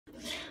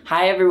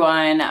Hi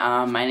everyone,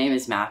 my name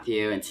is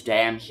Matthew and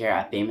today I'm here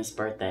at Famous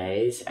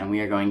Birthdays and we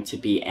are going to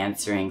be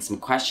answering some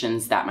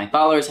questions that my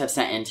followers have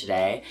sent in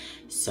today.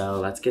 So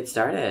let's get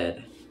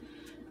started.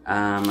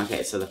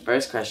 Okay, so the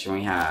first question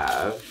we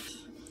have,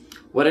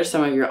 what are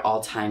some of your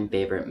all-time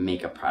favorite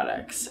makeup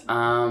products?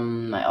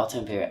 My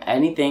all-time favorite,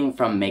 anything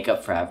from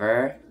Makeup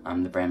Forever,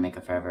 the brand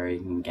Makeup Forever, you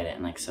can get it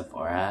in like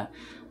Sephora.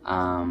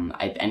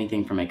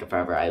 Anything from Makeup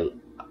Forever I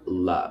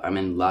love. I'm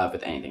in love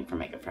with anything from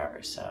Makeup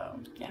Forever, so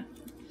yeah.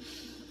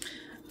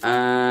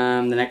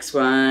 The next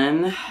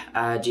one,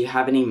 do you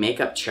have any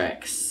makeup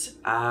tricks?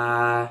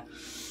 I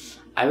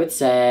would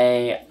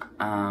say,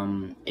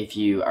 if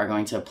you are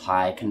going to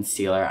apply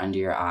concealer under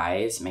your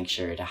eyes, make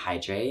sure to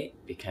hydrate,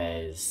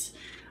 because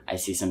I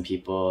see some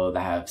people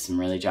that have some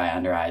really dry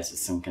under eyes with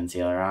some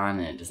concealer on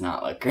and it does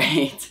not look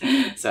great.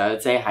 So I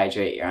would say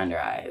hydrate your under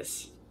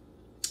eyes.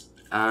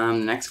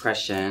 Next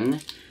question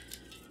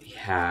we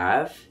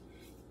have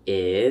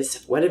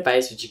is, what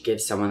advice would you give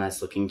someone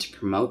that's looking to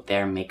promote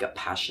their makeup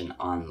passion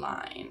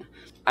online?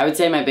 I would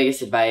say my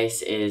biggest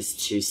advice is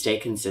to stay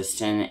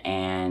consistent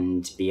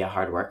and be a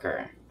hard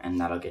worker,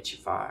 and that'll get you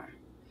far.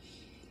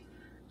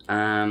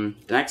 The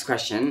next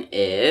question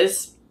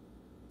is,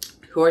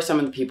 who are some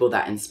of the people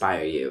that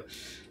inspire you?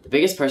 The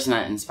biggest person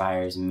that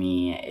inspires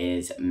me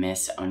is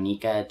Miss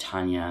Onika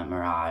Tanya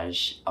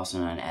Mirage, also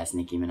known as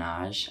Nicki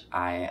Minaj.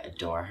 I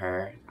adore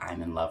her.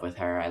 I'm in love with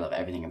her. I love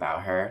everything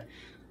about her.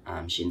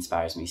 She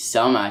inspires me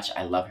so much.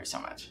 I love her so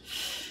much.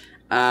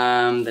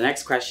 The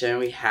next question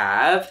we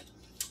have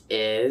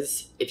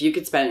is, if you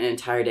could spend an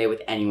entire day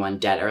with anyone,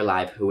 dead or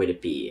alive, who would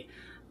it be?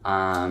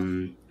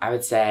 I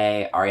would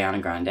say Ariana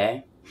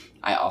Grande.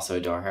 I also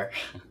adore her.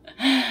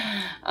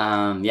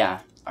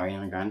 Yeah,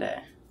 Ariana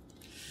Grande.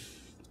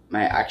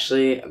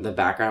 The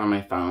background on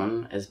my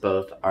phone is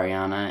both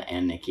Ariana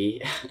and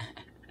Nicki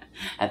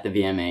at the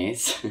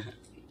VMAs.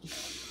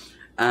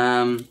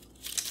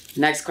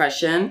 Next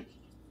question.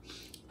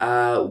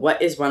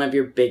 What is one of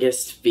your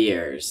biggest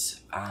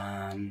fears?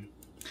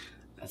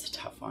 That's a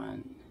tough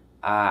one.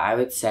 I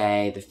would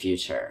say the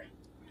future.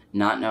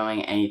 Not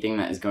knowing anything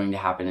that is going to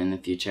happen in the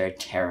future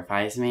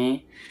terrifies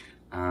me.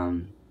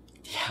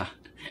 Yeah,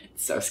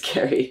 it's so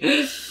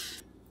scary.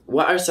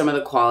 What are some of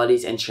the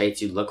qualities and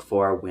traits you look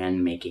for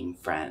when making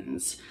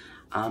friends?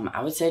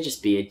 I would say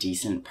just be a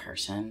decent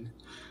person.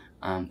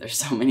 There's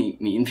so many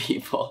mean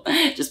people.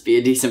 Just be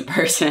a decent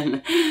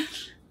person.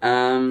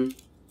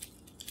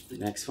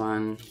 Next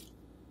one.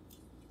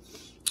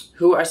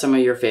 Who are some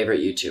of your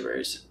favorite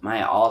YouTubers?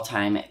 My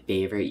all-time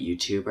favorite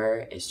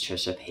YouTuber is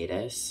Trisha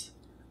Paytas.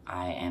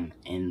 I am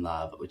in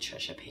love with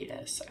Trisha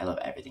Paytas. I love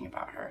everything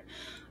about her.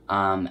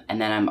 And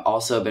then I've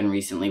also been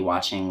recently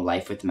watching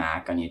Life with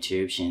Mac on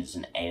YouTube. She is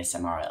an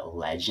ASMR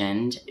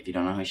legend. If you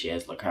don't know who she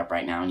is, look her up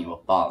right now and you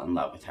will fall in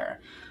love with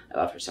her. I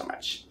love her so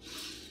much.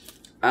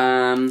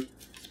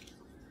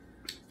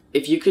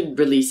 If you could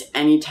release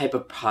any type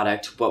of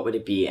product, what would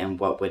it be and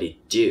what would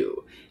it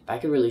do? If I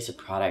could release a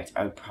product,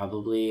 I would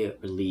probably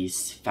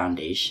release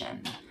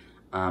foundation.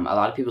 A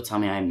lot of people tell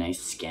me I have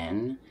nice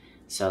skin,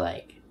 so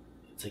like,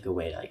 it's like a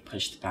way to like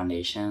push the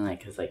foundation,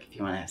 like, cause like if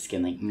you want to have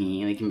skin like me,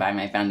 you can buy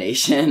my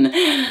foundation.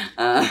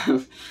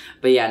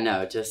 But yeah,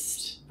 no,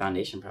 just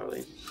foundation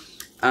probably.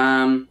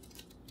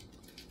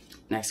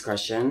 Next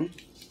question.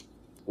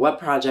 What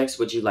projects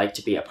would you like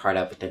to be a part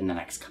of within the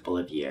next couple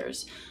of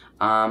years?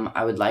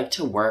 I would like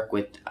to work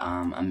with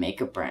a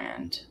makeup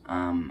brand.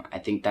 I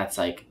think that's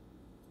like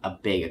a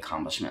big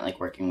accomplishment, like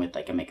working with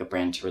like a makeup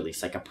brand to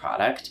release like a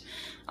product.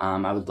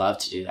 I would love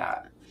to do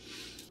that.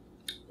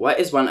 What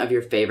is one of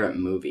your favorite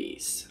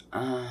movies?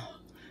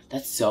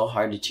 That's so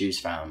hard to choose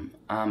from.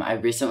 I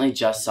recently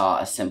just saw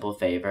A Simple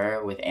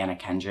Favor with Anna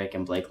Kendrick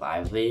and Blake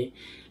Lively,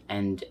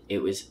 and it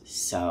was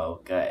so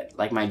good.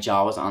 Like, my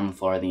jaw was on the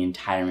floor the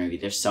entire movie.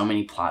 There's so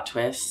many plot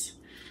twists.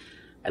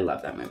 I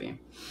love that movie.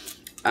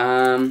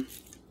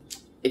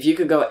 If you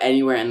could go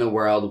anywhere in the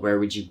world, where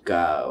would you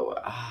go?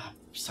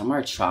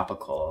 Somewhere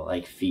tropical,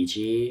 like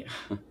Fiji.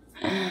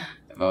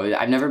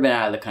 I've never been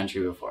out of the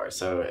country before,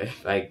 so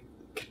if I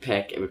could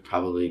pick, it would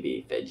probably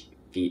be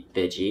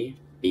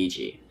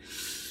Fiji.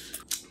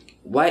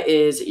 What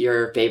is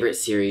your favorite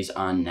series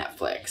on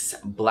Netflix?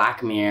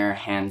 Black Mirror,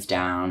 hands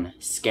down.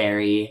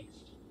 Scary.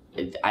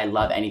 I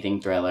love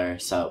anything thriller,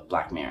 so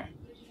Black Mirror,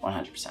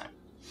 100%.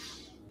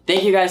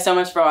 Thank you guys so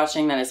much for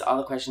watching. That is all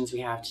the questions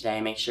we have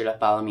today. Make sure to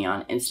follow me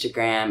on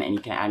Instagram, and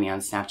you can add me on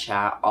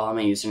Snapchat. All of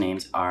my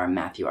usernames are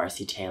Matthew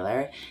RC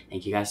Taylor.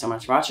 Thank you guys so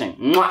much for watching.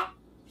 Mwah!